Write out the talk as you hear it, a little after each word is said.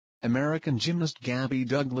American gymnast Gabby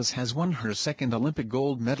Douglas has won her second Olympic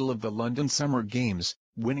gold medal of the London Summer Games,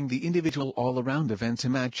 winning the individual all-around event to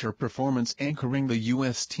match her performance anchoring the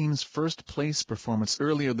U.S. team's first-place performance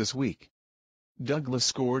earlier this week. Douglas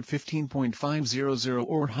scored 15.500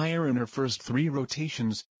 or higher in her first 3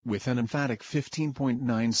 rotations, with an emphatic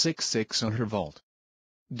 15.966 on her vault.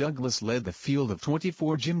 Douglas led the field of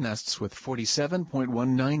 24 gymnasts with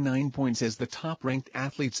 47.199 points as the top-ranked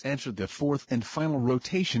athletes entered the 4th and final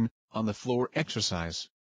rotation, on the floor exercise.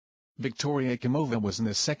 Victoria Kimova was in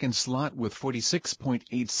the second slot with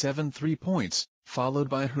 46.873 points, followed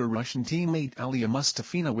by her Russian teammate Alia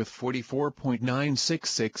Mustafina with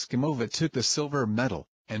 44.966. Kimova took the silver medal,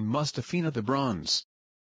 and Mustafina the bronze.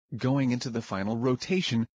 Going into the final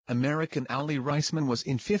rotation, American Ali Reisman was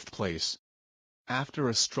in 5th place. After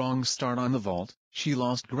a strong start on the vault, she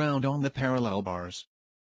lost ground on the parallel bars.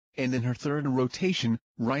 And in her 3rd rotation,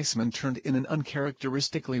 Reisman turned in an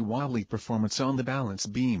uncharacteristically wobbly performance on the balance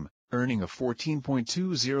beam, earning a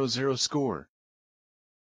 14.200 score.